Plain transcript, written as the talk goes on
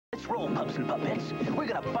Let's roll, pups and puppets. We're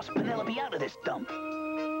gonna bust Penelope out of this dump. There's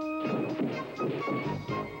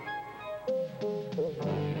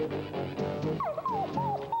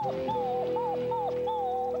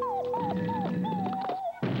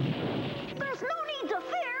no need to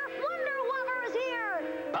fear. Wonder Wagga is here.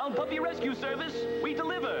 Found Puppy Rescue Service. We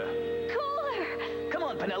deliver. Cooler. Come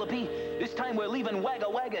on, Penelope. This time we're leaving Wagga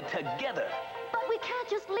Wagga together. But we can't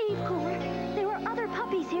just leave, Cooler. There are other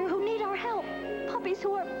puppies here who need our help. Puppies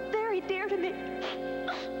who are very dear to me.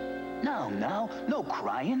 Now, no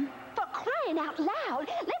crying. For crying out loud,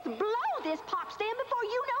 let's blow this pop stand before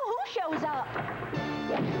you know who shows up.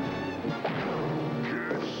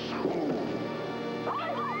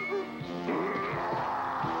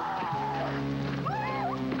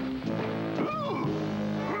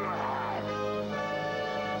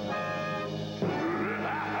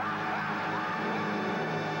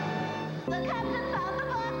 The captain found the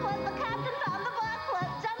booklet. The captain found the booklet.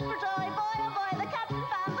 Jump for joy, boy, oh boy. The captain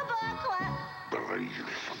found the booklet.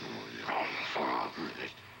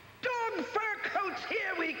 Dawn fur coats,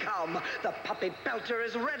 here we come. The puppy belter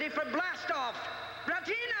is ready for blast off.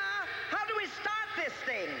 Ratina, how do we start this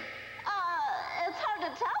thing? It's hard to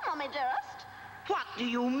tell, Mommy dearest. What do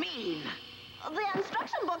you mean? The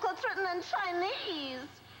instruction booklet's written in Chinese.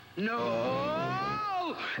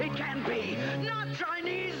 No, it can't be. Not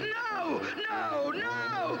Chinese. No.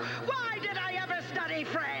 Why did I ever study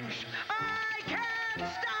French? I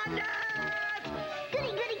can't stand it.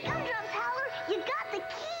 Goody gumdrops, Howler. You got the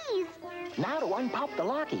keys. Now to unpop the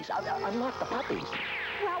lockies, unlock the puppies.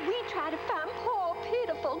 While we try to find poor,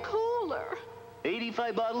 pitiful Cooler.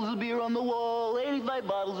 85 bottles of beer on the wall, 85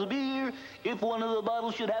 bottles of beer. If one of the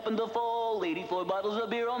bottles should happen to fall, 84 bottles of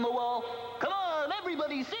beer on the wall. Come on,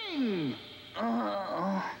 everybody sing!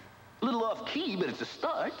 A little off key, but it's a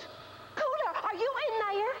start. Cooler, are you in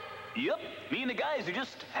there? Yep, me and the guys are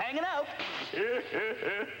just hanging out.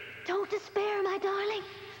 Don't despair, my darling.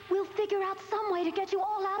 We'll figure out some way to get you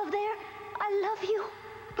all out of there. I love you.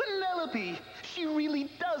 Penelope, she really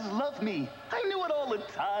does love me. I knew it all the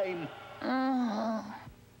time.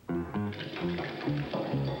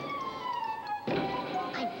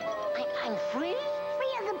 I'm free?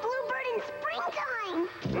 Free as a bluebird in springtime.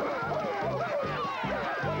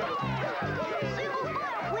 Single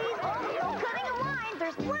file, please. No cutting of lines.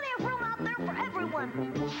 There's plenty of room out there for everyone.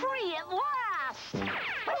 Free at last.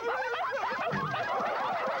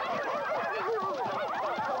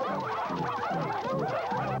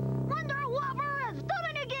 Wonder Wagga has done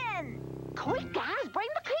it again. Quick, guys, bring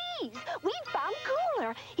the keys. We found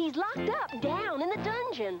Cooler. He's locked up down in the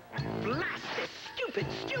dungeon. Blast this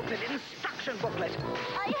stupid instruction booklet.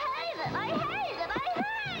 I hate it.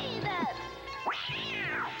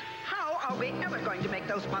 How are we ever going to make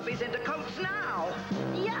those puppies into coats now?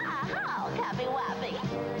 Yeah, how, Cappy Wappy?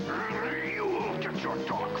 You'll get your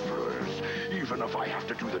dog furs, even if I have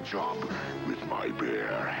to do the job with my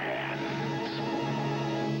bare hands.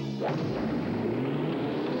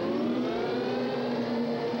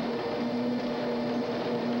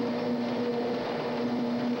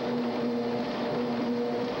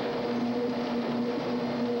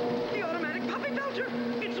 The automatic puppy belter!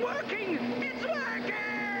 It's working!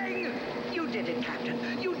 You did it, Captain.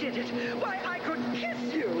 You did it. Why, I could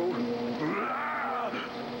kiss you.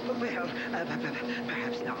 Well,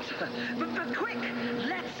 perhaps not. But quick,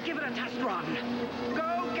 let's give it a test run.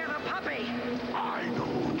 Go get a puppy. I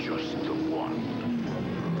know just the one.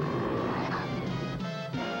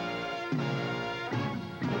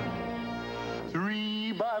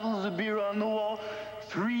 3 bottles of beer on the wall.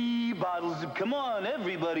 3 bottles of... Come on,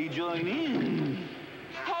 everybody join in.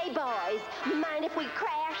 Hey, boys, mind if we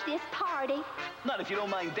crash this party? Not if you don't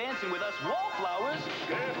mind dancing with us wallflowers.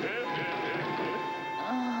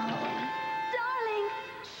 Darling.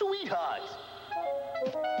 Sweetheart.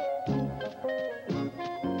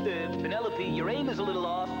 Penelope, your aim is a little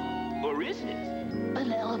off. Or is it?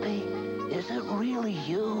 Penelope, is it really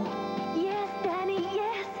you? Yes, Danny,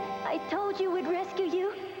 yes. I told you we'd rescue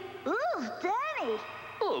you. Ooh, Danny.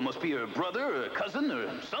 Oh, it must be her brother or a cousin or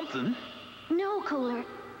something. No, Cooler.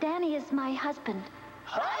 Danny is my husband.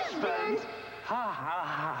 Husband?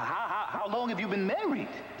 How long have you been married?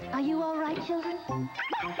 Are you all right, children?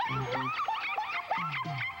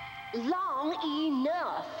 Long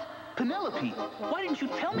enough. Penelope, why didn't you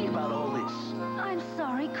tell me about all this? I'm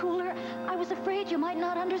sorry, Cooler. I was afraid you might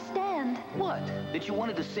not understand. What? That you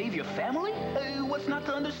wanted to save your family? What's not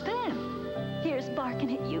to understand? Here's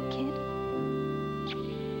barking at you, kid.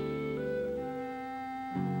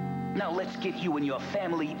 Now let's get you and your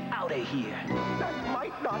family out of here. That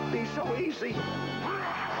might not be so easy.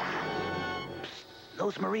 Psst,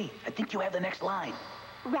 Rosemarie, I think you have the next line.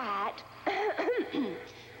 Right. Eek! Eek!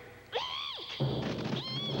 Eek!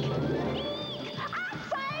 I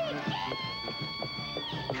say eek!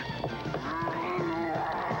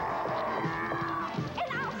 And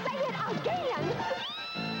I'll say it again.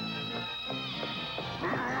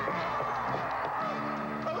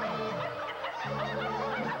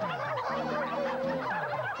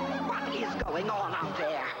 What is going on out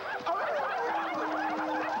there?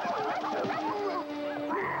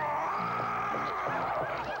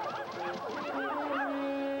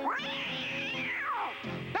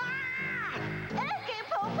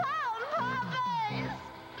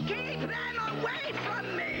 Keep them away from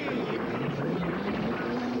me!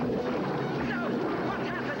 No, what's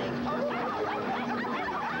happening?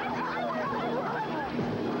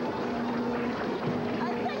 I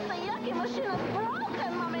think the yucky machine is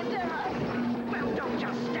broken, Mommy dearest. Well, don't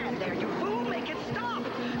just stand there, you fool! Make it stop!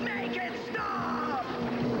 Make it stop!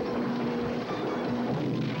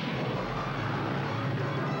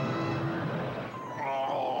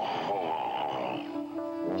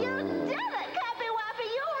 You did it, Cappy Wappy.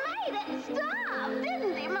 You made it stop,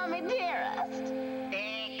 didn't he, Mommy dearest?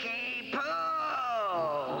 Icky poo!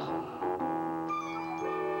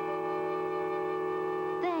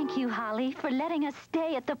 Thank you, Holly, for letting us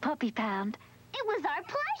stay at the puppy pound. It was our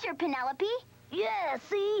pleasure, Penelope. Yeah,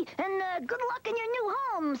 see? And good luck in your new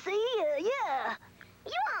home, see? Yeah.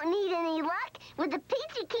 You won't need any luck. With a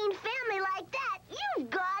Peachy Keen family like that, you've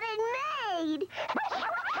got it made.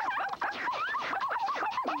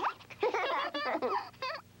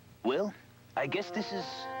 Well, I guess this is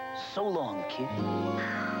so long, kid.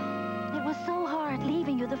 It was so hard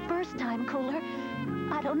leaving you the first time, Cooler.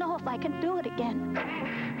 I don't know if I can do it again.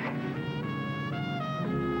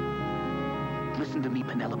 Listen to me,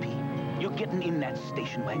 Penelope. You're getting in that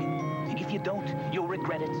station wagon. If you don't, you'll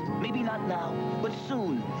regret it. Maybe not now, but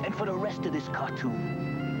soon, and for the rest of this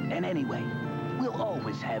cartoon. And anyway, we'll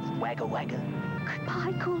always have Wagga Wagga.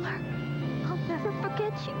 Goodbye, Cooler. I'll never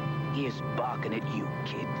forget you. Here's barking at you,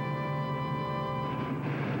 kid.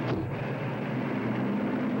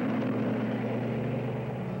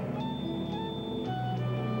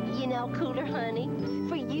 You know, Cooler, honey,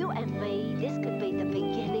 for you and me, this could be the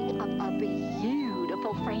beginning of a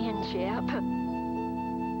beautiful friendship.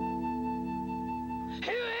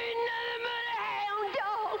 You ain't nothing but a hound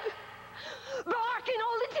dog, barking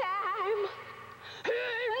all the time. You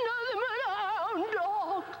ain't nothing but a hound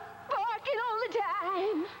dog, barking all the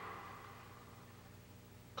time.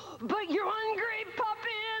 But you're one great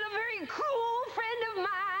puppy and a very cool friend of mine.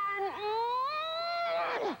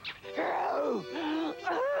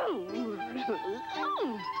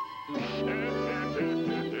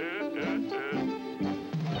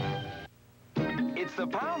 It's the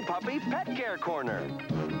Pound Puppy Pet Care Corner.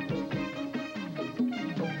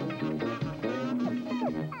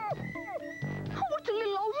 What's a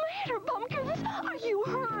little old matter, Bumpkins? Are you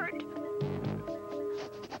hurt?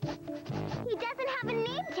 He doesn't have a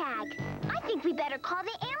name tag. I think we better call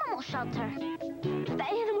the animal shelter. The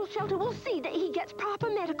animal shelter will see that he gets proper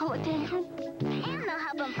medical attention. And they'll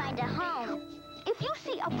help him find a home. If you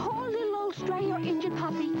see a poor little old stray or injured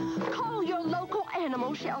puppy, call your local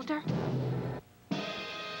animal shelter.